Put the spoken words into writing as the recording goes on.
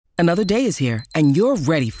Another day is here, and you're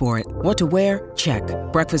ready for it. What to wear? Check.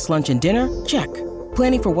 Breakfast, lunch, and dinner? Check.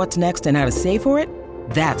 Planning for what's next and how to save for it?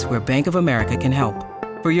 That's where Bank of America can help.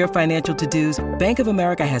 For your financial to-dos, Bank of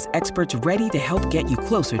America has experts ready to help get you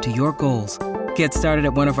closer to your goals. Get started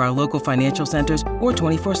at one of our local financial centers or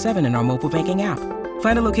 24/7 in our mobile banking app.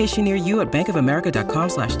 Find a location near you at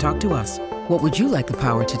bankofamerica.com/talktous. What would you like the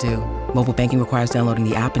power to do? Mobile banking requires downloading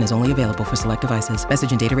the app and is only available for select devices.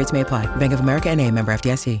 Message and data rates may apply. Bank of America N.A., member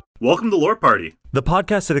FDIC. Welcome to Lore Party, the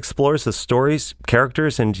podcast that explores the stories,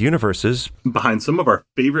 characters, and universes behind some of our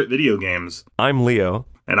favorite video games. I'm Leo.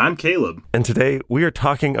 And I'm Caleb. And today we are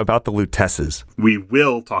talking about the Lutesses. We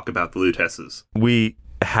will talk about the Lutesses. We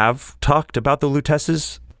have talked about the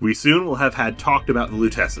Lutesses. We soon will have had talked about the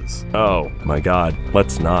Lutesses. Oh my god,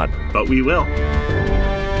 let's not. But we will.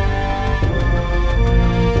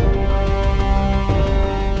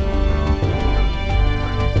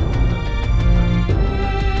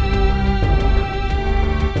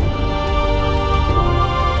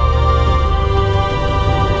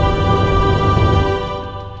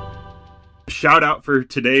 Shout out for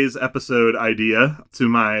today's episode idea to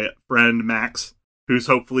my friend Max, who's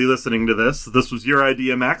hopefully listening to this. This was your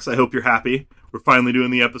idea, Max. I hope you're happy. We're finally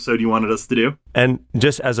doing the episode you wanted us to do. And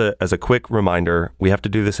just as a quick reminder, we have to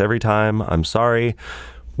do this every time. I'm sorry.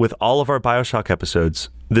 With all of our BioShock episodes,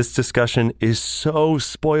 this discussion is so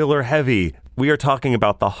spoiler heavy. We are talking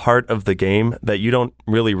about the heart of the game that you don't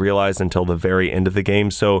really realize until the very end of the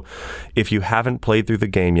game. So if you haven't played through the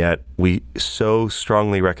game yet, we so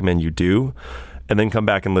strongly recommend you do. And then come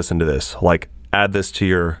back and listen to this. Like, add this to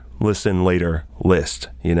your listen later list,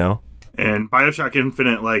 you know? And BioShock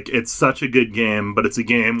Infinite, like, it's such a good game, but it's a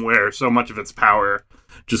game where so much of its power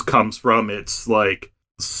just comes from its, like,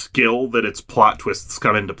 skill that its plot twists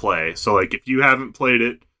come into play. So, like, if you haven't played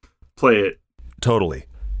it, play it. Totally.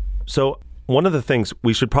 So, one of the things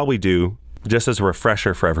we should probably do, just as a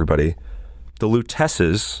refresher for everybody, the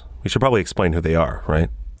Lutesses, we should probably explain who they are, right?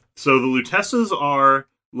 So, the Lutesses are,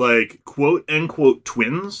 like, quote-unquote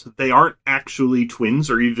twins. They aren't actually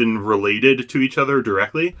twins or even related to each other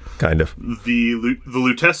directly. Kind of. The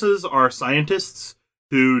Lutesses are scientists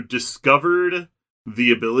who discovered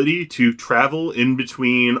the ability to travel in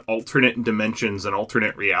between alternate dimensions and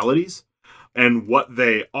alternate realities. And what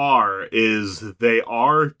they are is they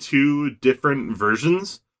are two different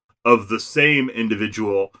versions of the same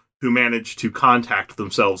individual who managed to contact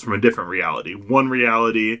themselves from a different reality. One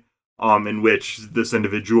reality in which this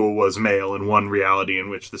individual was male, and one reality in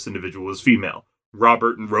which this individual was female.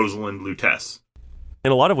 Robert and Rosalind Lutece.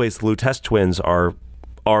 In a lot of ways, the Lutece twins are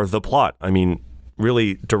the plot. I mean,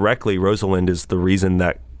 really directly, Rosalind is the reason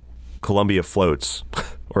that Columbia floats,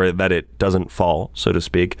 or that it doesn't fall, so to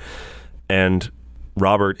speak. And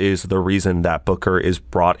Robert is the reason that Booker is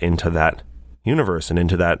brought into that universe and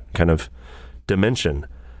into that kind of dimension.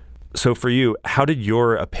 So for you, how did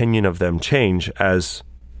your opinion of them change as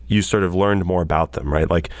you sort of learned more about them, right?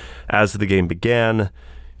 Like, as the game began,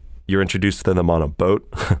 you're introduced to them on a boat.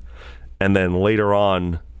 And then later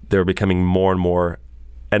on, they're becoming more and more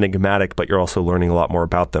enigmatic, but you're also learning a lot more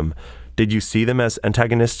about them. Did you see them as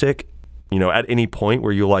antagonistic, at any point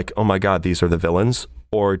where you're like, oh my God, these are the villains?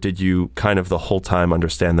 Or did you kind of the whole time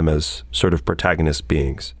understand them as sort of protagonist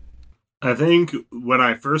beings? I think when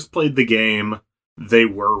I first played the game, they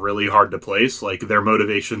were really hard to place. Like, their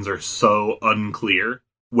motivations are so unclear.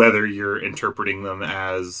 Whether you're interpreting them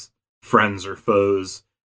as friends or foes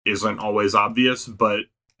isn't always obvious. But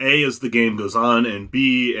A, as the game goes on, and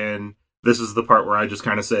B, and this is the part where I just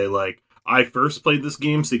kind of say, like, I first played this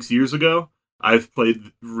game 6 years ago. I've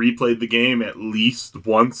replayed the game at least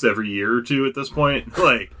once every year or two at this point.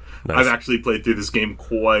 Like, nice. I've actually played through this game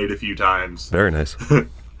quite a few times. Very nice.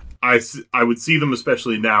 I would see them,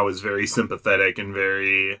 especially now, as very sympathetic and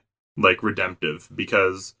very, like, redemptive,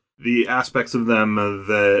 because the aspects of them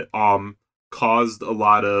that caused a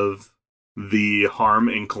lot of the harm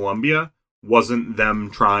in Columbia wasn't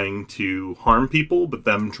them trying to harm people, but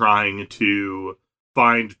them trying to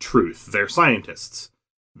find truth. They're scientists.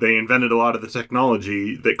 They invented a lot of the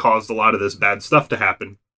technology that caused a lot of this bad stuff to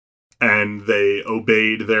happen. And they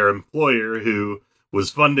obeyed their employer, who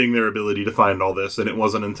was funding their ability to find all this. And it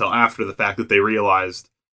wasn't until after the fact that they realized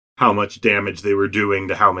how much damage they were doing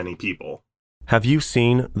to how many people. Have you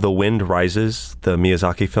seen The Wind Rises, the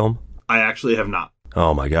Miyazaki film? I actually have not.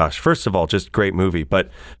 Oh my gosh. First of all, just great movie. But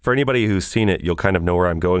for anybody who's seen it, you'll kind of know where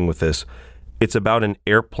I'm going with this. It's about an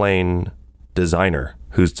airplane designer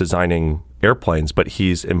who's designing airplanes, but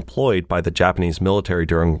he's employed by the Japanese military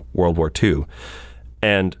during World War II.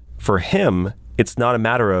 And for him, it's not a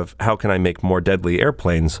matter of how can I make more deadly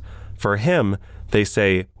airplanes. For him, they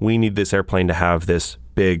say, we need this airplane to have this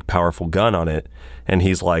big, powerful gun on it. And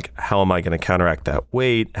he's like, how am I going to counteract that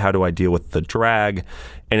weight? How do I deal with the drag?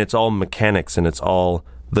 And it's all mechanics, and it's all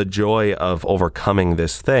the joy of overcoming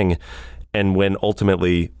this thing. And when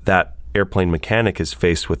ultimately that airplane mechanic is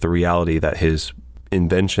faced with the reality that his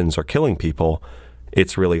inventions are killing people,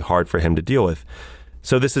 it's really hard for him to deal with.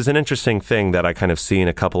 So this is an interesting thing that I kind of see in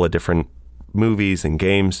a couple of different movies and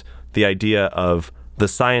games. The idea of the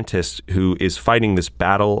scientist who is fighting this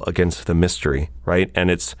battle against the mystery, right? And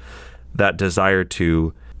it's that desire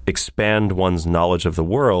to expand one's knowledge of the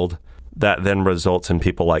world that then results in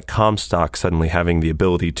people like Comstock suddenly having the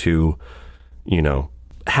ability to,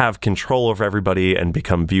 have control over everybody and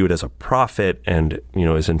become viewed as a prophet and,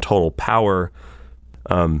 is in total power.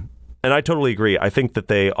 And I totally agree. I think that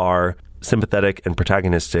they are sympathetic and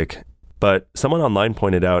protagonistic, but someone online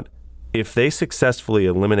pointed out, if they successfully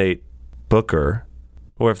eliminate Booker,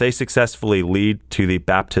 or if they successfully lead to the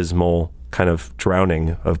baptismal kind of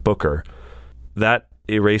drowning of Booker, that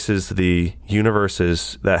erases the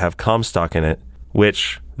universes that have Comstock in it,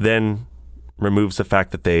 which then removes the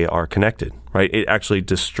fact that they are connected, right? It actually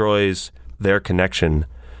destroys their connection,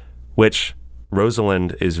 which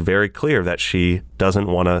Rosalind is very clear that she doesn't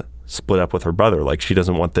want to split up with her brother. Like, she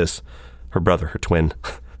doesn't want this, her brother, her twin,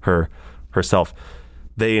 herself.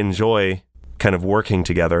 They enjoy kind of working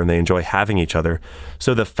together and they enjoy having each other.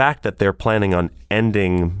 So the fact that they're planning on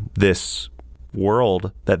ending this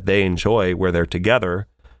world that they enjoy where they're together,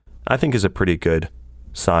 I think is a pretty good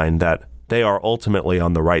sign that they are ultimately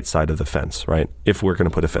on the right side of the fence, right? If we're going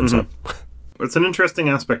to put a fence up. It's an interesting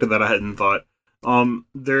aspect of that I hadn't thought.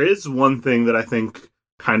 There is one thing that I think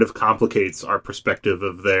kind of complicates our perspective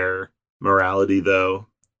of their morality, though.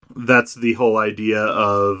 That's the whole idea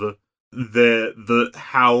of the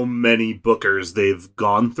how many Bookers they've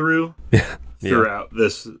gone through throughout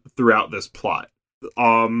this plot.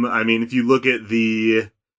 I mean, if you look at the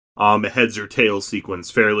heads or tails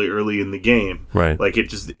sequence fairly early in the game, right? Like, it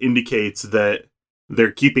just indicates that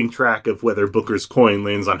they're keeping track of whether Booker's coin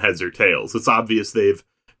lands on heads or tails. It's obvious they've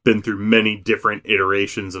been through many different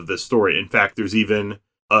iterations of this story. In fact, there's even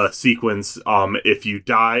a sequence, if you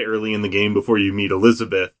die early in the game before you meet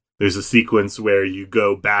Elizabeth, there's a sequence where you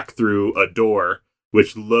go back through a door,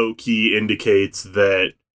 which low-key indicates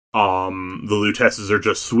that the Lutesses are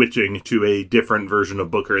just switching to a different version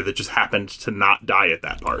of Booker that just happened to not die at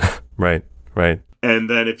that part. Right. And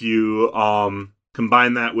then if you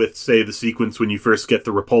combine that with, say, the sequence when you first get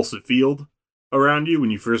the repulsive field around you,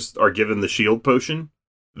 when you first are given the shield potion,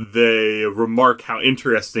 they remark how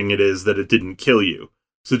interesting it is that it didn't kill you,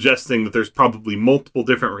 suggesting that there's probably multiple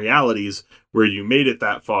different realities where you made it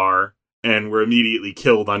that far and were immediately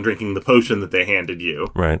killed on drinking the potion that they handed you.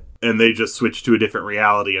 Right. And they just switched to a different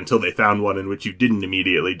reality until they found one in which you didn't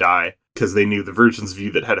immediately die, because they knew the versions of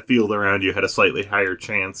you that had a field around you had a slightly higher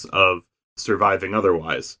chance of surviving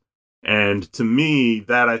otherwise. And to me,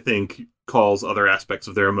 that, I think, calls other aspects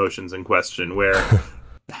of their emotions in question, where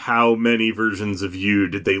how many versions of you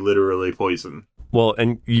did they literally poison? Well,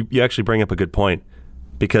 and you actually bring up a good point,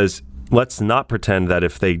 because let's not pretend that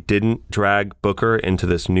if they didn't drag Booker into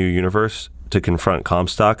this new universe to confront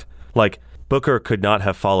Comstock, like, Booker could not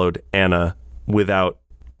have followed Anna without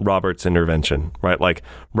Robert's intervention, right? Like,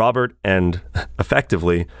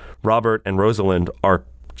 effectively, Robert and Rosalind are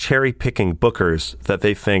cherry-picking Bookers that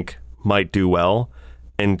they think might do well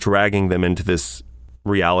and dragging them into this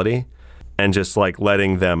reality and just, like,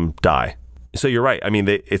 letting them die. So you're right. I mean,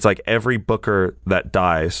 it's like every Booker that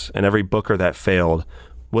dies and every Booker that failed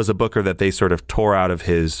was a Booker that they sort of tore out of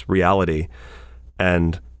his reality.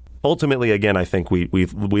 And ultimately, again, I think we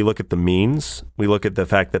look at the means. We look at the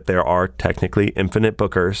fact that there are technically infinite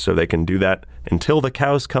Bookers, so they can do that until the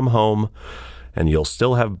cows come home, and you'll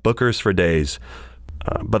still have Bookers for days.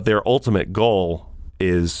 But their ultimate goal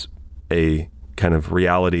is a kind of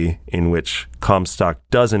reality in which Comstock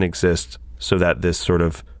doesn't exist, so that this sort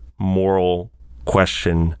of moral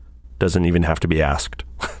question doesn't even have to be asked.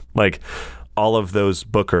 Like, all of those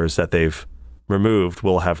Bookers that they've removed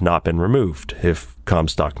will have not been removed if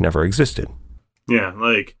Comstock never existed. Yeah,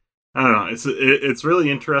 like, I don't know. It's really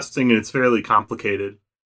interesting, and it's fairly complicated.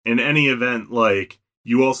 In any event, like,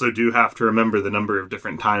 you also do have to remember the number of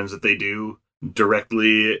different times that they do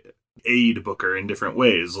directly aid Booker in different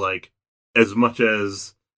ways. Like, as much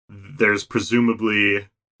as there's presumably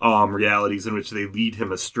realities in which they lead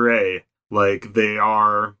him astray, like, they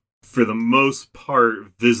are, for the most part,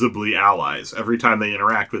 visibly allies. Every time they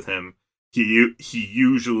interact with him, he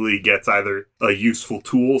usually gets either a useful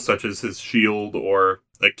tool, such as his shield or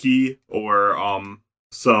a key, or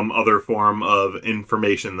some other form of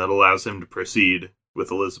information that allows him to proceed with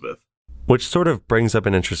Elizabeth. Which sort of brings up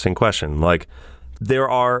an interesting question. Like, There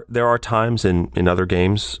are times in other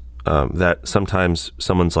games that sometimes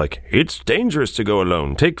someone's like, it's dangerous to go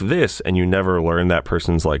alone, take this, and you never learn that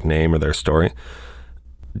person's like name or their story.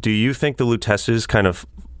 Do you think the Lutesses kind of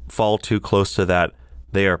fall too close to that?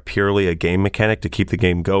 They are purely a game mechanic to keep the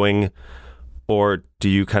game going, or do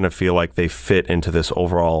you kind of feel like they fit into this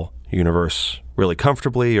overall universe really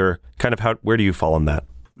comfortably, or kind of where do you fall on that?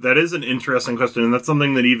 That is an interesting question, and that's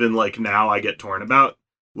something that even like now I get torn about.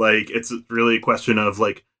 Like, it's really a question of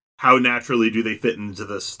like, how naturally do they fit into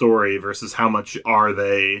the story versus how much are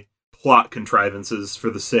they plot contrivances for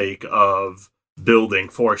the sake of building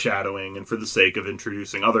foreshadowing and for the sake of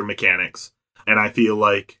introducing other mechanics. And I feel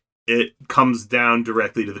like it comes down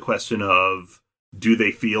directly to the question of, do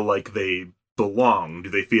they feel like they belong? Do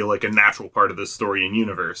they feel like a natural part of this story and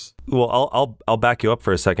universe? Well, I'll back you up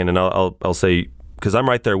for a second, and I'll say, because I'm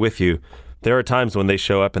right there with you. There are times when they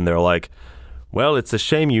show up and they're like, well, it's a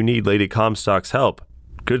shame you need Lady Comstock's help.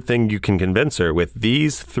 Good thing you can convince her with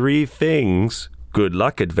these 3 things. Good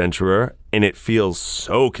luck, adventurer. And it feels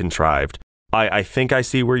so contrived. I think I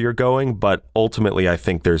see where you're going, but ultimately I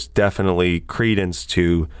think there's definitely credence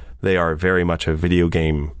to they are very much a video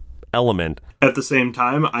game element. At the same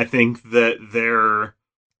time, I think that their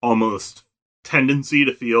almost tendency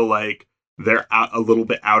to feel like they're a little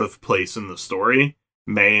bit out of place in the story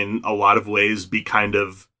may in a lot of ways be kind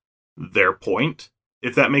of their point,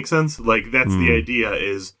 if that makes sense. Like, that's the idea,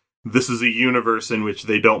 is this is a universe in which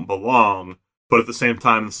they don't belong, but at the same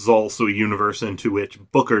time, this is also a universe into which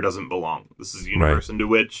Booker doesn't belong. This is a universe into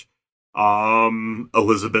which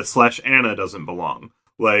Elizabeth/Anna doesn't belong.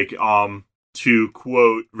 Like, to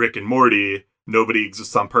quote Rick and Morty, nobody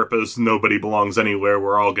exists on purpose, nobody belongs anywhere,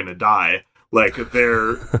 we're all gonna die. Like,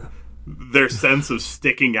 their sense of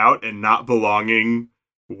sticking out and not belonging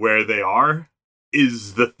where they are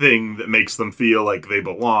is the thing that makes them feel like they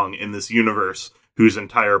belong in this universe whose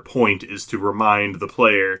entire point is to remind the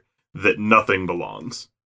player that nothing belongs.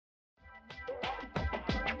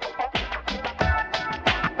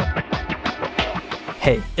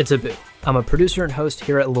 Hey, it's Abu. I'm a producer and host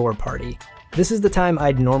here at Lore Party. This is the time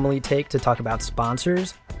I'd normally take to talk about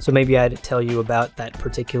sponsors, so maybe I'd tell you about that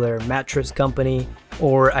particular mattress company,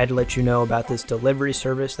 or I'd let you know about this delivery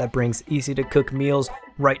service that brings easy-to-cook meals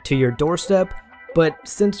right to your doorstep. But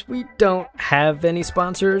since we don't have any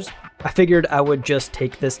sponsors, I figured I would just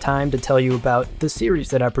take this time to tell you about the series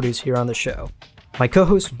that I produce here on the show. My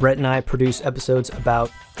co-host Brett and I produce episodes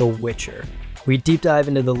about The Witcher. We deep dive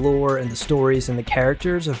into the lore and the stories and the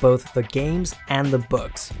characters of both the games and the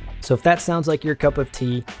books. So if that sounds like your cup of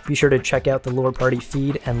tea, be sure to check out the Lore Party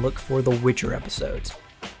feed and look for The Witcher episodes.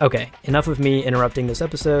 Okay, enough of me interrupting this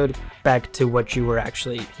episode, back to what you were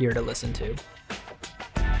actually here to listen to.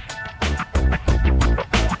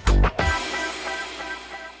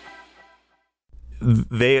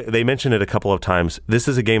 They mention it a couple of times. This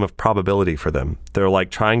is a game of probability for them. They're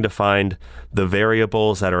like trying to find the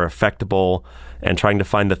variables that are affectable and trying to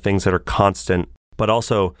find the things that are constant. But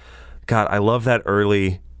also, God, I love that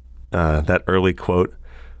early quote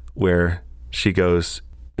where she goes,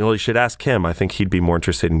 well, you should ask him. I think he'd be more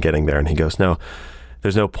interested in getting there. And he goes, no,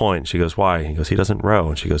 there's no point. She goes, why? He goes, he doesn't row.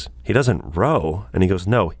 And she goes, he doesn't row? And he goes,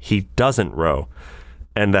 no, he doesn't row.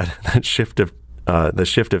 And that shift of the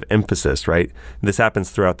shift of emphasis, right? This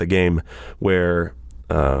happens throughout the game where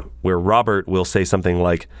Robert will say something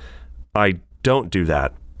like, I don't do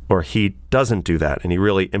that, or he doesn't do that. And he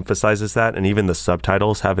really emphasizes that. And even the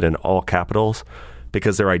subtitles have it in all capitals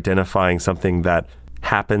because they're identifying something that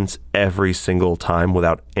happens every single time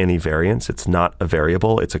without any variance. It's not a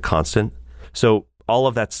variable, it's a constant. So all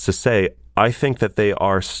of that's to say, I think that they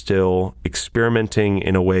are still experimenting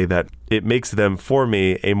in a way that it makes them, for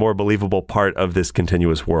me, a more believable part of this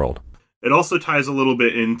continuous world. It also ties a little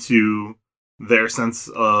bit into their sense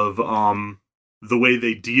of the way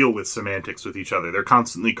they deal with semantics with each other. They're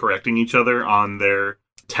constantly correcting each other on their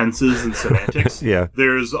tenses and semantics. Yeah.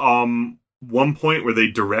 There's one point where they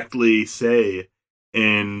directly say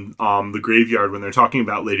in the graveyard when they're talking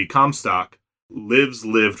about Lady Comstock, lives,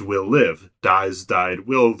 lived, will live, dies, died,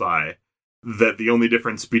 will die. That the only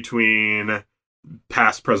difference between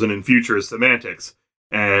past, present, and future is semantics.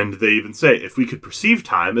 And they even say, if we could perceive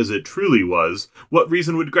time as it truly was, what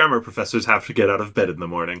reason would grammar professors have to get out of bed in the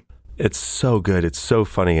morning? It's so good. It's so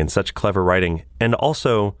funny and such clever writing. And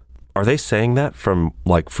also, are they saying that from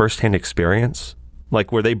like firsthand experience?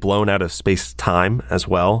 Like, were they blown out of space-time as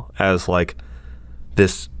well as like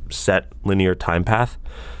this set linear time path?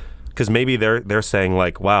 Because maybe they're saying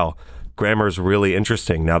like, wow, grammar's really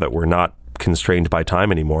interesting now that we're not constrained by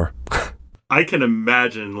time anymore. I can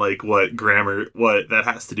imagine like what that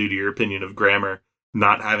has to do to your opinion of grammar.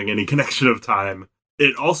 not having any connection of time.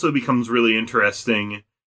 It also becomes really interesting,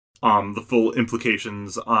 the full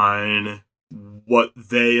implications on what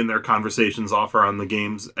they and their conversations offer on the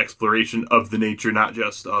game's exploration of the nature, not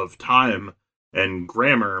just of time and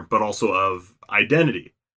grammar, but also of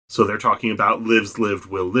identity. So they're talking about lives lived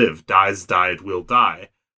will live, dies died will die.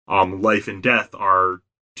 Life and death are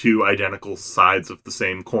two identical sides of the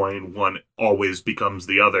same coin. One always becomes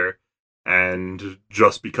the other. And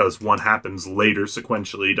just because one happens later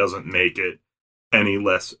sequentially doesn't make it any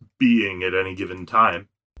less being at any given time.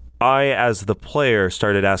 I, as the player,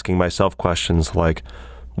 started asking myself questions like,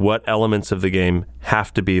 what elements of the game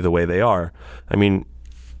have to be the way they are? I mean,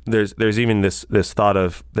 there's even this thought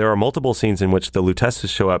of, there are multiple scenes in which the Lutesses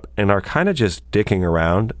show up and are kind of just dicking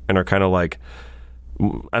around and are kind of like,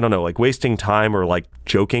 I don't know, like wasting time or like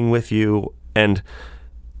joking with you. And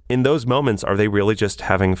in those moments, are they really just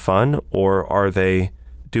having fun, or are they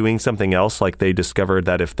doing something else? Like they discovered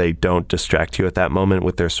that if they don't distract you at that moment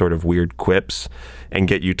with their sort of weird quips and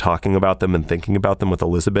get you talking about them and thinking about them with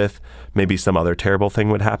Elizabeth, maybe some other terrible thing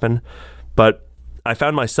would happen. But I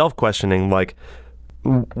found myself questioning, like,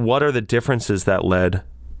 what are the differences that led,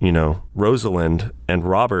 Rosalind and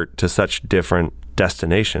Robert to such different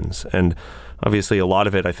destinations? And obviously a lot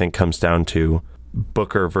of it, I think, comes down to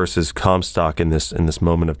Booker versus Comstock in this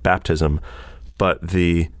moment of baptism. But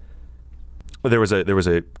there was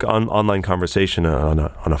a online conversation on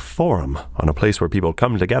a forum, on a place where people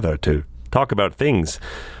come together to talk about things,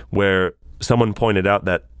 where someone pointed out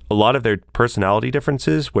that a lot of their personality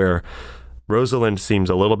differences, where Rosalind seems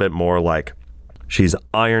a little bit more like she's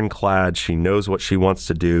ironclad, she knows what she wants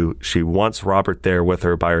to do, she wants Robert there with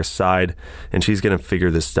her by her side, and she's going to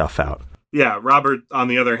figure this stuff out. Yeah, Robert, on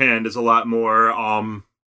the other hand, is a lot more,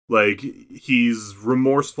 he's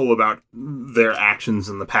remorseful about their actions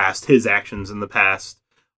in the past, his actions in the past,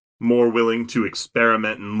 more willing to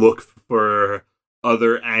experiment and look for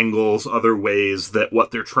other angles, other ways that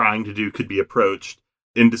what they're trying to do could be approached.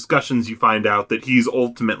 In discussions, you find out that he's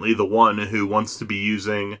ultimately the one who wants to be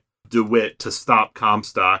using DeWitt to stop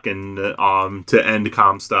Comstock and to end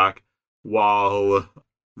Comstock, while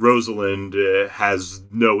Rosalind has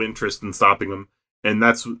no interest in stopping him. And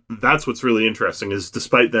that's what's really interesting, is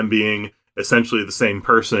despite them being essentially the same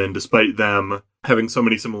person, despite them having so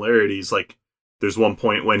many similarities, like, there's one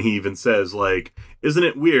point when he even says, like, isn't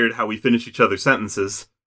it weird how we finish each other's sentences?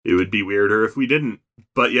 It would be weirder if we didn't.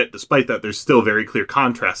 But yet, despite that, there's still very clear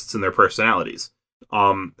contrasts in their personalities.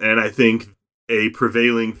 And I think a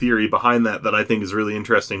prevailing theory behind that I think is really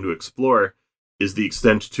interesting to explore is the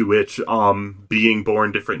extent to which being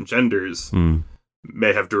born different genders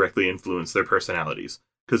may have directly influenced their personalities.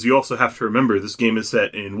 Because you also have to remember, this game is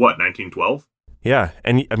set in, 1912? Yeah,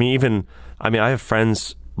 and I have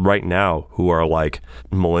friends right now who are like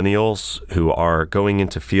millennials, who are going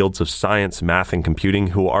into fields of science, math, and computing,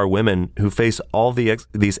 who are women, who face all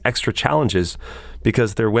these extra challenges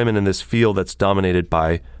because they're women in this field that's dominated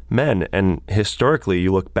by men. And historically,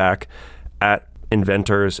 you look back at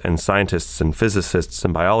inventors and scientists and physicists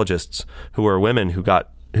and biologists who are women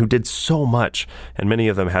who did so much, and many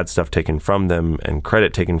of them had stuff taken from them and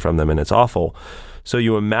credit taken from them, and it's awful. So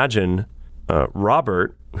you imagine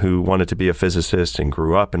Robert, who wanted to be a physicist and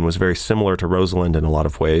grew up and was very similar to Rosalind in a lot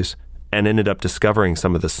of ways, and ended up discovering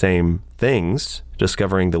some of the same things,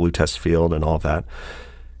 discovering the Lutece field and all of that.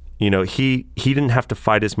 He didn't have to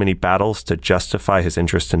fight as many battles to justify his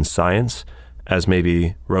interest in science as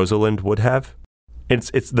maybe Rosalind would have.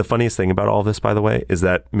 It's the funniest thing about all this, by the way, is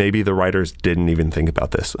that maybe the writers didn't even think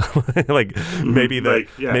about this. Maybe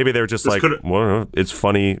they're just this well, it's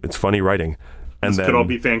funny writing. And this could all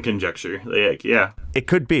be fan conjecture. It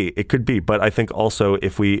could be. But I think also,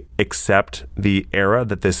 if we accept the era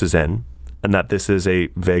that this is in, and that this is a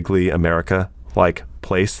vaguely America-like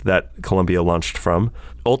place that Columbia launched from,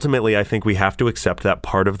 ultimately, I think we have to accept that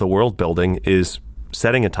part of the world building is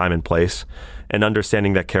setting a time and place and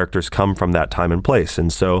understanding that characters come from that time and place.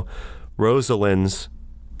 And so Rosalind's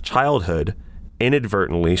childhood,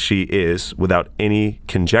 inadvertently, she is, without any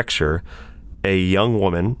conjecture, a young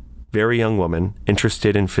woman, very young woman,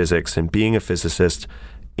 interested in physics and being a physicist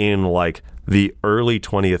in like the early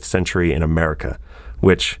 20th century in America,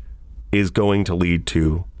 which is going to lead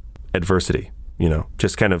to adversity,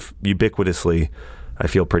 just kind of ubiquitously. I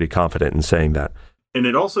feel pretty confident in saying that. And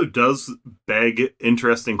it also does beg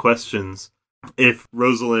interesting questions. If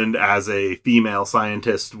Rosalind, as a female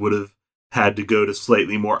scientist, would have had to go to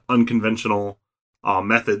slightly more unconventional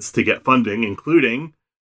methods to get funding, including,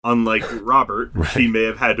 unlike Robert, right. She may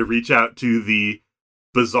have had to reach out to the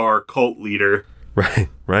bizarre cult leader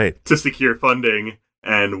right, to secure funding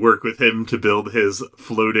and work with him to build his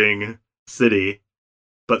floating city.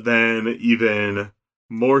 But then even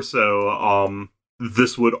more so,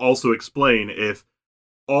 this would also explain if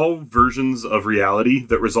all versions of reality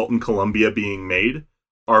that result in Columbia being made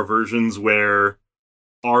are versions where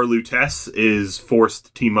our Lutece is forced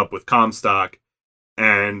to team up with Comstock,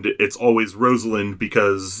 and it's always Rosalind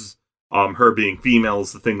because her being female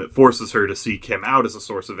is the thing that forces her to seek him out as a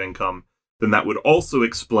source of income, then that would also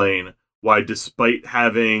explain why, despite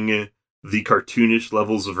having the cartoonish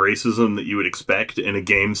levels of racism that you would expect in a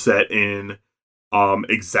game set in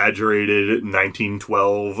exaggerated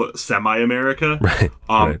 1912 semi-America,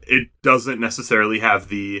 right. It doesn't necessarily have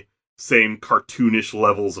the same cartoonish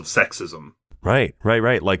levels of sexism. Right.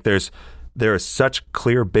 Like there is such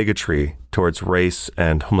clear bigotry towards race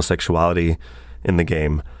and homosexuality in the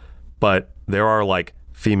game, but there are like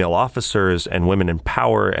female officers and women in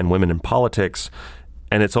power and women in politics,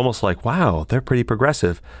 and it's almost like, wow, they're pretty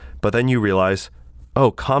progressive. But then you realize,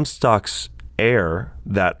 oh, Comstock's heir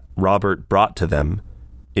that Robert brought to them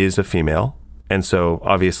is a female. And so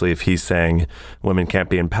obviously if he's saying women can't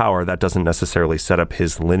be in power, that doesn't necessarily set up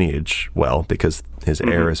his lineage well because his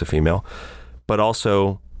heir is a female. But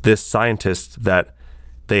also this scientist that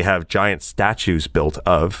they have giant statues built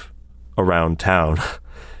of around town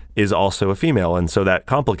is also a female. And so that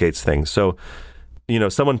complicates things. So, you know,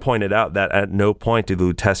 someone pointed out that at no point do the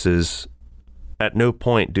Luteces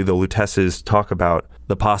talk about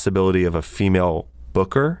the possibility of a female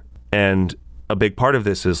Booker. And a big part of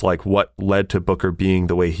this is like what led to Booker being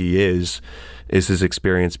the way he is his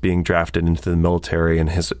experience being drafted into the military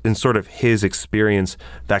and sort of his experience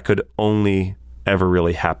that could only ever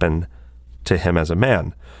really happen to him as a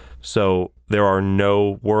man. So there are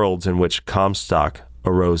no worlds in which Comstock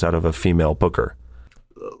arose out of a female Booker.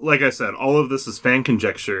 Like I said, all of this is fan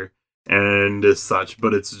conjecture and as such,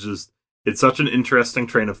 but it's such an interesting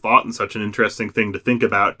train of thought and such an interesting thing to think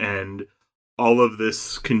about, and all of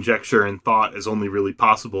this conjecture and thought is only really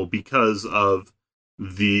possible because of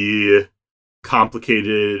the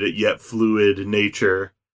complicated yet fluid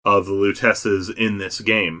nature of the Luteces in this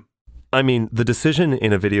game. I mean, the decision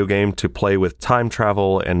in a video game to play with time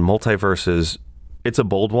travel and multiverses, it's a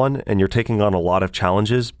bold one, and you're taking on a lot of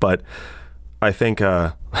challenges, but I think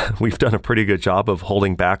we've done a pretty good job of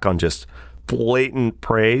holding back on just blatant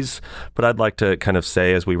praise. But I'd like to kind of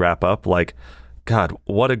say as we wrap up, like, God,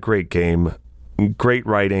 what a great game. Great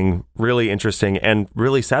writing, really interesting, and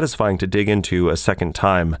really satisfying to dig into a second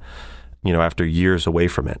time, you know, after years away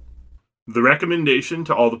from it. The recommendation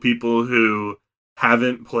to all the people who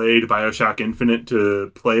haven't played BioShock Infinite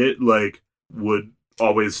to play it, like, would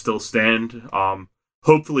always still stand.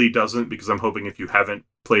 Hopefully doesn't, because I'm hoping if you haven't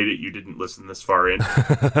played it, you didn't listen this far in.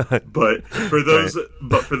 But for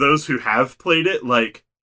those who have played it, like,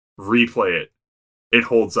 replay it. It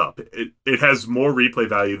holds up. It has more replay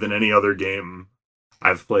value than any other game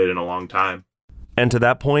I've played in a long time. And to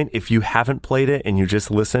that point, if you haven't played it and you just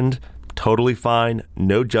listened, totally fine.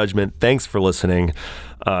 No judgment. Thanks for listening.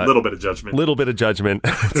 Little bit of judgment.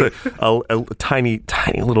 It's a tiny,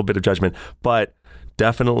 tiny little bit of judgment. But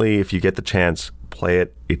definitely, if you get the chance, play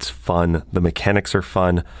it. It's fun. The mechanics are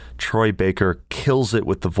fun. Troy Baker kills it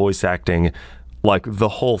with the voice acting. Like, the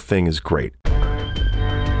whole thing is great.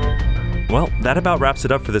 Well, that about wraps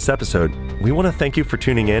it up for this episode. We want to thank you for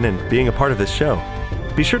tuning in and being a part of this show.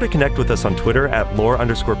 Be sure to connect with us on Twitter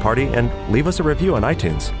 @lore_party and leave us a review on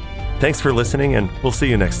iTunes. Thanks for listening, and we'll see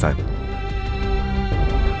you next time.